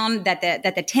down that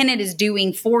the tenant is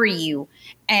doing for you,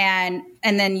 and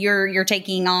then you're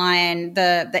taking on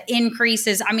the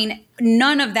increases. I mean,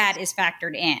 none of that is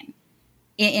factored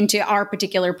into our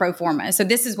particular pro forma. So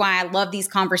this is why I love these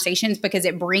conversations, because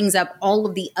it brings up all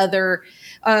the other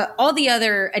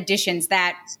additions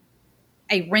that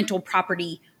a rental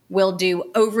property will do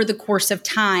over the course of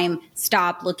time.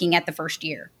 Stop looking at the first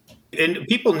year. And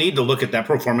people need to look at that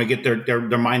pro forma, get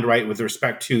their mind right with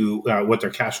respect to what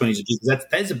their cash flow needs to do.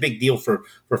 That is a big deal for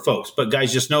folks. But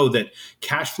guys, just know that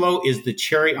cash flow is the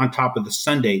cherry on top of the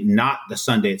sundae, not the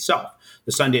sundae itself.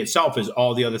 The sundae itself is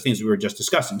all the other things we were just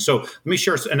discussing. So let me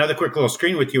share another quick little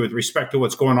screen with you with respect to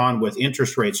what's going on with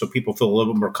interest rates, so people feel a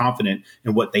little bit more confident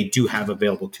in what they do have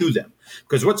available to them.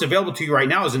 Because what's available to you right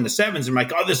now is in the sevens. And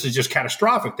like, oh, this is just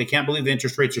catastrophic. They can't believe the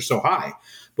interest rates are so high.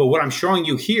 But what I'm showing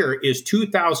you here is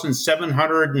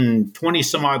 2,720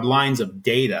 some odd lines of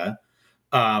data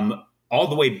all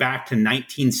the way back to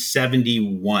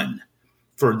 1971.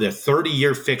 For the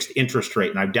 30-year fixed interest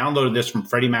rate. And I've downloaded this from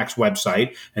Freddie Mac's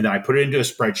website, and then I put it into a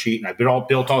spreadsheet, and I've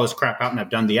built all this crap out, and I've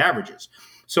done the averages.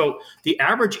 So the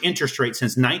average interest rate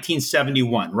since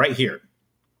 1971, right here,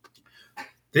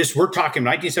 we're talking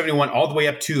 1971 all the way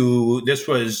up to, this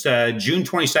was June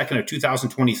 22nd of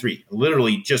 2023,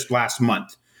 literally just last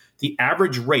month. the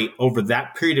average rate over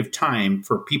that period of time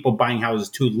for people buying houses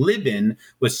to live in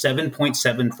was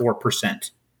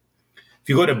 7.74%. If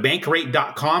you go to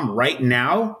bankrate.com right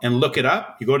now and look it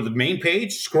up, you go to the main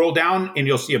page, scroll down, and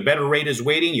you'll see a better rate is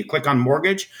waiting. You click on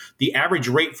mortgage. The average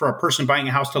rate for a person buying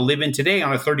a house to live in today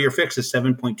on a 30-year fix is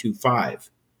 7.25.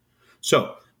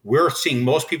 So we're seeing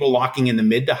most people locking in the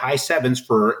mid to high sevens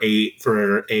for a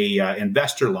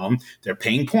investor loan. They're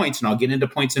paying points, and I'll get into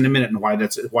points in a minute and why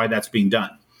that's being done.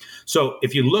 So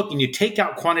if you look and you take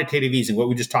out quantitative easing, what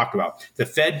we just talked about, the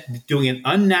Fed doing an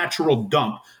unnatural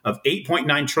dump of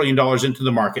 $8.9 trillion into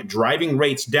the market, driving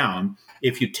rates down.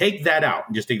 If you take that out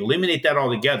and just eliminate that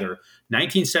altogether,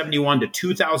 1971 to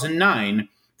 2009,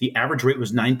 the average rate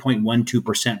was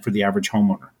 9.12% for the average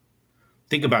homeowner.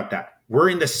 Think about that. We're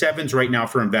in the sevens right now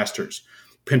for investors.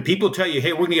 When people tell you,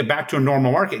 hey, we're going to get back to a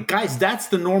normal market, guys, that's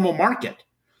the normal market.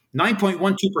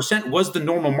 9.12% was the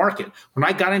normal market. When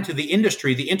I got into the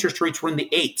industry, the interest rates were in the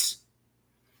eights.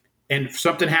 And if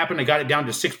something happened, I got it down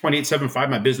to 6.875.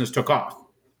 My business took off.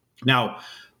 Now,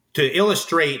 to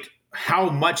illustrate how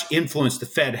much influence the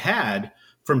Fed had,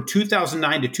 from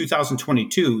 2009 to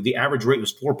 2022, the average rate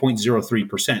was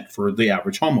 4.03% for the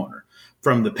average homeowner.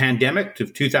 From the pandemic to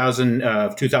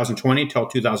 2020 till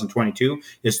 2022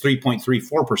 is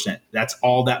 3.34%. That's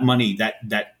all that money,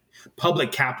 that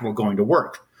public capital going to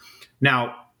work.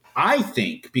 Now, I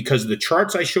think because of the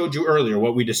charts I showed you earlier,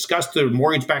 what we discussed, the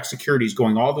mortgage-backed securities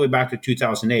going all the way back to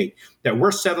 2008, that we're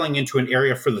settling into an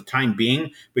area for the time being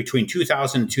between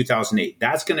 2000 and 2008.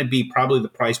 That's going to be probably the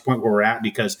price point where we're at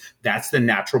because that's the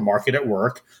natural market at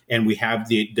work. And we have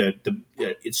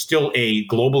it's still a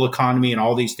global economy and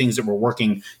all these things that were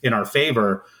working in our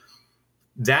favor.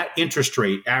 That interest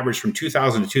rate average from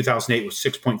 2000 to 2008 was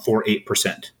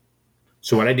 6.48%.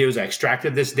 So what I did was I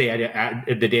extracted this data,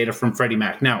 the data from Freddie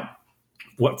Mac. Now,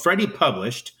 what Freddie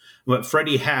published, what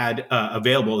Freddie had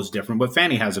available is different. What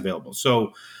Fannie has available.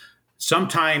 So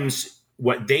sometimes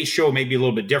what they show may be a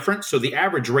little bit different. So the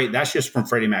average rate, that's just from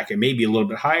Freddie Mac. It may be a little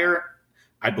bit higher.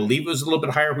 I believe it was a little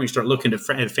bit higher when we start looking at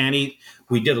Fannie.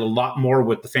 We did a lot more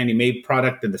with the Fannie Mae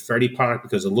product than the Freddie product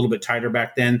because it was a little bit tighter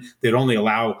back then. They'd only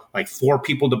allow like 4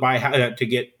 people to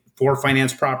get 4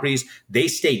 finance properties. They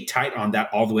stayed tight on that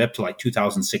all the way up to like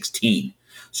 2016.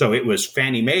 So it was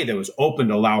Fannie Mae that was open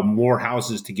to allow more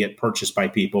houses to get purchased by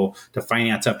people to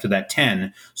finance up to that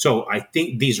 10. So I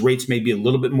think these rates may be a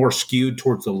little bit more skewed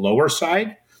towards the lower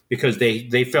side because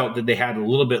they felt that they had a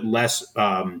little bit less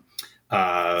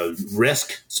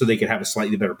risk so they could have a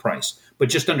slightly better price. But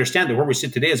just understand that where we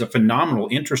sit today is a phenomenal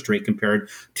interest rate compared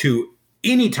to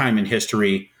any time in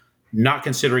history, not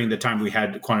considering the time we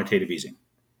had quantitative easing.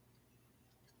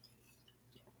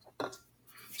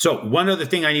 So one other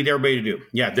thing I need everybody to do.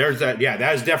 Yeah, there's that. Yeah,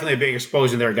 that is definitely a big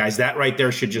explosion there, guys. That right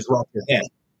there should just rock your head.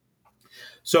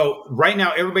 So right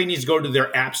now, everybody needs to go to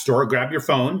their app store, grab your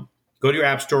phone, go to your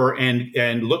app store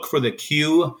and look for the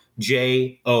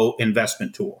QJO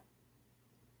investment tool.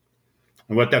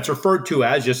 And what that's referred to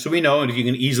as, just so we know, and if you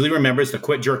can easily remember, it's the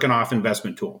quit jerking off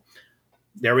investment tool.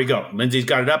 There we go. Lindsay's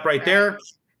got it up right there.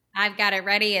 I've got it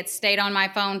ready. It's stayed on my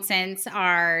phone since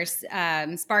our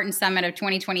Spartan Summit of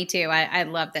 2022. I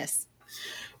love this.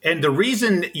 And the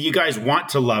reason you guys want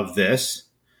to love this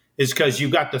is because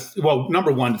you've got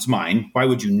number one, it's mine. Why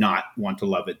would you not want to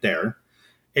love it there?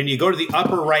 And you go to the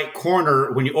upper right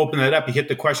corner. When you open that up, you hit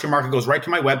the question mark. It goes right to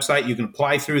my website. You can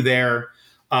apply through there.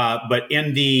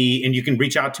 And you can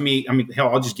reach out to me. I mean, hell,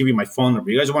 I'll just give you my phone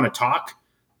number. You guys want to talk?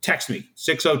 Text me,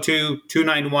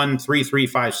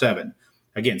 602-291-3357.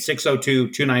 Again,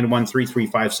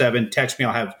 602-291-3357. Text me.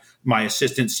 I'll have my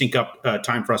assistant sync up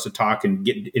time for us to talk and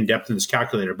get in depth in this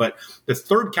calculator. But the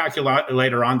third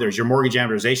calculator on there is your mortgage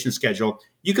amortization schedule.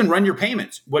 You can run your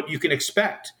payments, what you can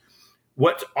expect.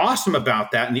 What's awesome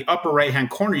about that, in the upper right-hand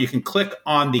corner, you can click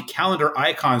on the calendar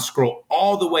icon, scroll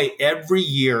all the way every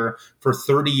year for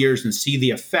 30 years and see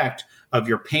the effect of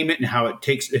your payment and how it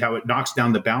knocks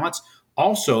down the balance.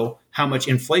 Also, how much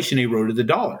inflation eroded the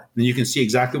dollar. And you can see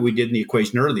exactly what we did in the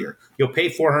equation earlier. You'll pay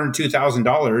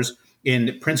 $402,000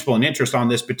 in principal and interest on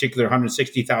this particular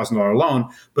 $160,000 loan,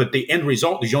 but the end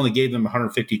result is you only gave them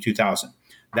 $152,000.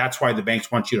 That's why the banks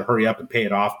want you to hurry up and pay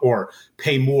it off or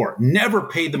pay more. Never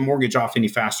pay the mortgage off any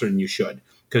faster than you should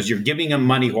because you're giving them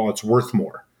money while it's worth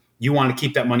more. You want to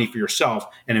keep that money for yourself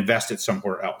and invest it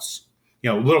somewhere else.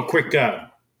 A little quick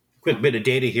bit of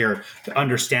data here to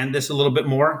understand this a little bit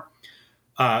more.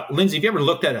 Lindsay, have you ever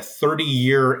looked at a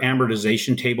 30-year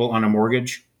amortization table on a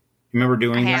mortgage? You remember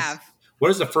doing that? I have. What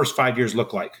does the first 5 years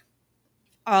look like?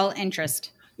 All interest.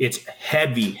 It's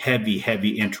heavy, heavy,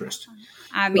 heavy interest.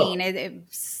 I mean,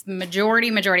 it's majority.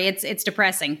 It's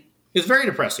depressing. It's very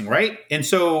depressing, right? And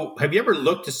so have you ever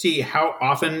looked to see how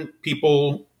often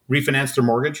people refinance their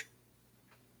mortgage?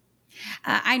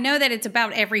 I know that it's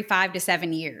about every 5 to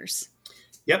 7 years.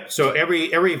 Yep. So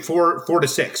every four to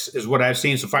six is what I've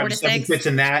seen. So 5 to 7 fits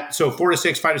in that. So 4 to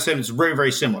 6, 5 to 7 is very,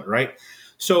 very similar, right?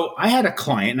 So I had a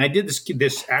client, and I did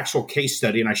this actual case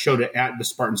study, and I showed it at the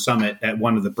Spartan Summit at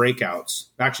one of the breakouts.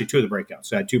 Actually, two of the breakouts.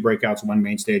 So I had two breakouts, one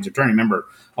main stage. I'm trying to remember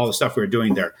all the stuff we were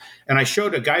doing there. And I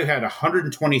showed a guy who had a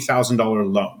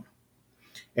 $120,000 loan.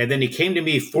 And then he came to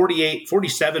me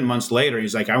 47 months later.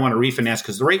 He's like, I want to refinance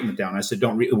because the rate went down. I said,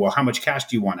 well, how much cash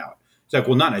do you want out? He's like,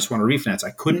 well, none. I just want to refinance.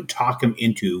 I couldn't talk him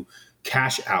into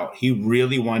cash out. He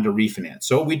really wanted to refinance.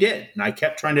 So we did. And I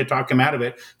kept trying to talk him out of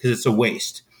it because it's a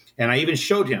waste. And I even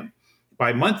showed him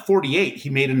by month 48, he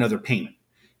made another payment.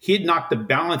 He had knocked the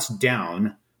balance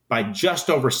down by just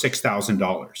over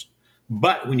 $6,000.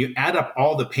 But when you add up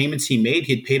all the payments he made,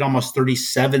 he had paid almost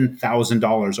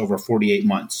 $37,000 over 48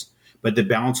 months. But the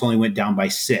balance only went down by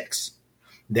 $6,000.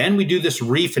 Then we do this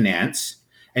refinance,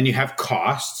 and you have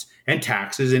costs and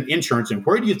taxes and insurance. And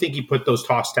where do you think he put those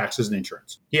costs, taxes, and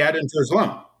insurance? He added to his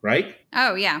loan, right?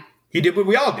 Oh, yeah. He did what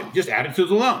we all do, just added to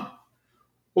the loan.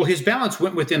 Well, his balance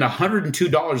went within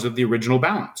 $102 of the original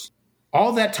balance.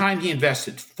 All that time he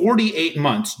invested, 48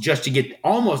 months, just to get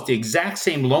almost the exact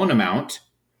same loan amount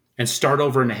and start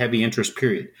over in a heavy interest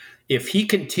period. If he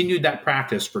continued that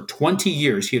practice for 20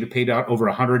 years, he would have paid out over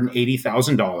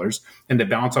 $180,000, and the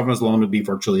balance of his loan would be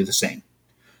virtually the same.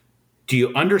 Do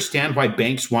you understand why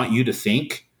banks want you to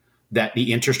think that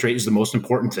the interest rate is the most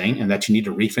important thing and that you need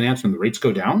to refinance when the rates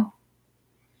go down?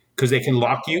 Because they can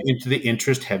lock you into the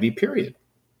interest-heavy period.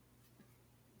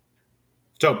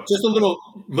 So just a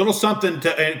little something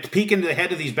to peek into the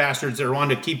head of these bastards that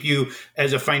want to keep you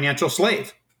as a financial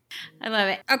slave. I love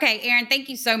it. Okay, Aaron, thank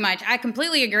you so much. I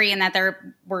completely agree in that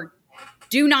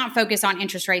do not focus on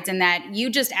interest rates, and that you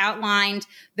just outlined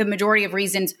the majority of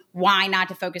reasons why not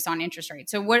to focus on interest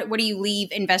rates. So what do you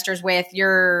leave investors with?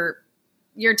 Your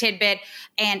tidbit,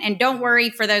 and don't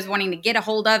worry, for those wanting to get a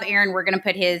hold of Aaron, we're going to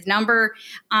put his number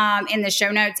in the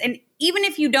show notes. And even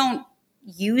if you don't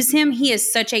use him, he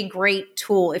is such a great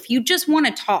tool if you just want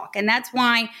to talk. And that's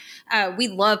why we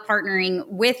love partnering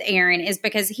with Aaron, is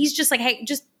because he's just like, hey,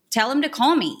 just tell him to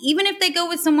call me. Even if they go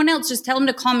with someone else, just tell him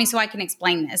to call me so I can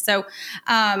explain this. So,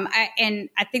 I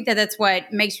think that that's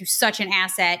what makes you such an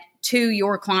asset to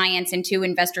your clients and to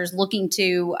investors looking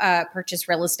to purchase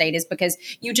real estate, is because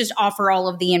you just offer all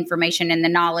of the information and the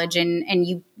knowledge, and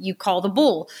you call the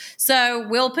bull. So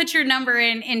we'll put your number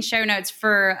in show notes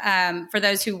for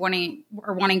those who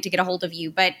wanting to get a hold of you.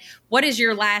 But what is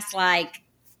your last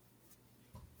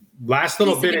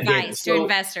little bit of advice to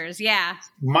investors? Yeah.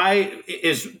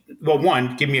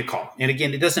 One, give me a call. And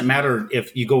again, it doesn't matter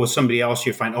if you go with somebody else,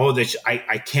 you find,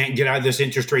 I can't get out of this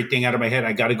interest rate thing out of my head.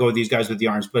 I got to go with these guys with the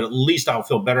arms, but at least I'll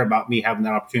feel better about me having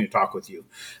that opportunity to talk with you.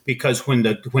 Because when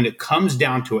it comes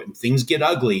down to it and things get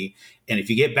ugly, and if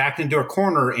you get backed into a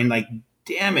corner and like,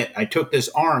 damn it, I took this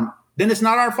arm, then it's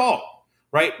not our fault.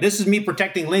 Right? This is me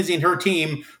protecting Lindsay and her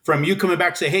team from you coming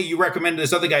back and say, hey, you recommended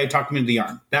this other guy who talked me into the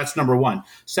arm. That's number one.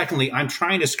 Secondly, I'm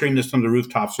trying to scream this from the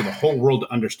rooftops for the whole world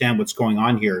to understand what's going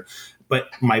on here. But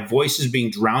my voice is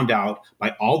being drowned out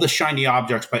by all the shiny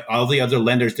objects, by all the other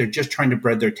lenders. They're just trying to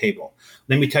bread their table.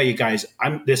 Let me tell you guys,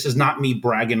 this is not me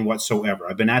bragging whatsoever.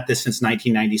 I've been at this since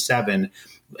 1997.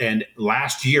 And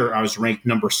last year, I was ranked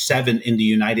number 7 in the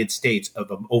United States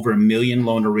of over 1 million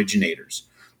loan originators.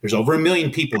 There's over 1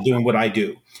 million people doing what I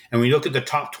do. And when you look at the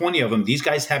top 20 of them, these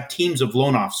guys have teams of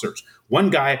loan officers. One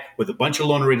guy with a bunch of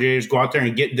loan originators go out there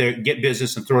and get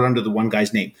business and throw it under the one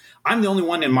guy's name. I'm the only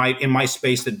one in my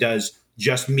space that does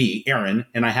just me, Aaron,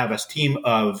 and I have a team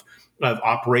of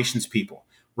operations people.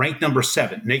 Ranked number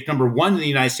 7, ranked number 1 in the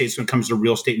United States when it comes to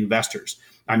real estate investors.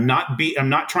 I'm not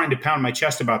trying to pound my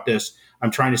chest about this. I'm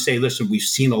trying to say, listen, we've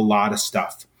seen a lot of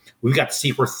stuff. We've got to see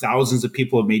where thousands of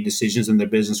people have made decisions in their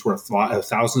business, where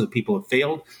thousands of people have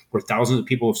failed, where thousands of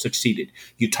people have succeeded.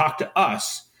 You talk to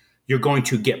us, you're going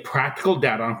to get practical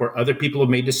data on where other people have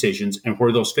made decisions and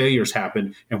where those failures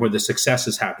happen and where the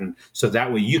successes happen. So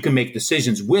that way you can make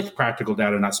decisions with practical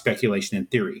data, not speculation and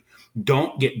theory.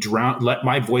 Don't let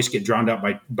my voice get drowned out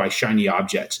by shiny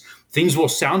objects. Things will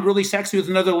sound really sexy with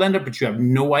another lender, but you have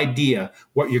no idea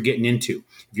what you're getting into.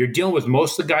 If you're dealing with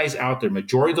most of the guys out there,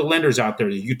 majority of the lenders out there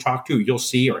that you talk to, you'll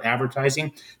see, are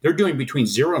advertising, they're doing between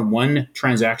 0 and 1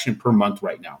 transaction per month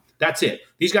right now. That's it.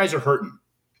 These guys are hurting.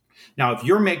 Now, if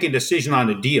you're making a decision on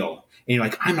a deal and you're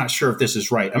like, I'm not sure if this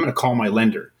is right, I'm going to call my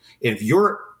lender. If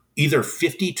you're either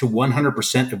 50 to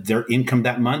 100% of their income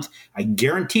that month, I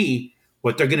guarantee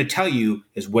What they're going to tell you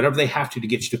is whatever they have to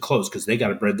get you to close because they got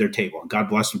to bread their table. And God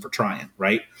bless them for trying,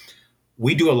 right?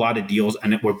 We do a lot of deals,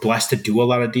 and we're blessed to do a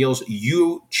lot of deals.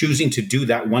 You choosing to do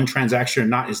that one transaction or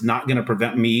not is not going to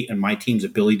prevent me and my team's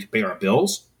ability to pay our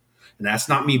bills. And that's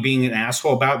not me being an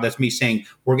asshole about it. That's me saying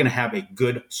we're going to have a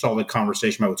good, solid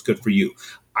conversation about what's good for you.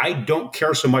 I don't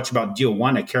care so much about deal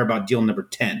 1. I care about deal number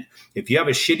 10. If you have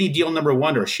a shitty deal number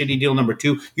 1 or a shitty deal number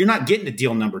 2, you're not getting to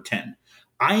deal number 10.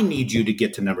 I need you to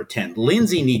get to number 10.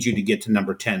 Lindsay needs you to get to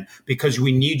number 10 because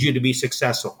we need you to be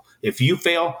successful. If you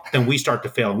fail, then we start to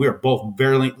fail. And we are both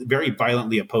very, very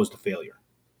violently opposed to failure.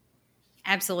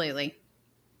 Absolutely.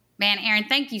 Man, Aaron,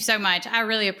 thank you so much. I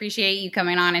really appreciate you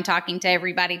coming on and talking to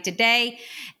everybody today.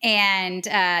 And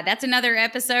that's another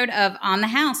episode of On the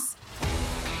House.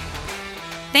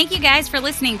 Thank you guys for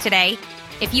listening today.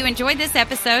 If you enjoyed this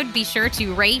episode, be sure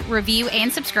to rate, review,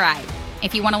 and subscribe.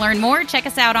 If you want to learn more, check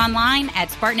us out online at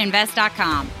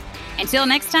SpartanInvest.com. Until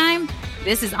next time,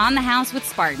 this is On the House with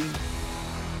Spartan.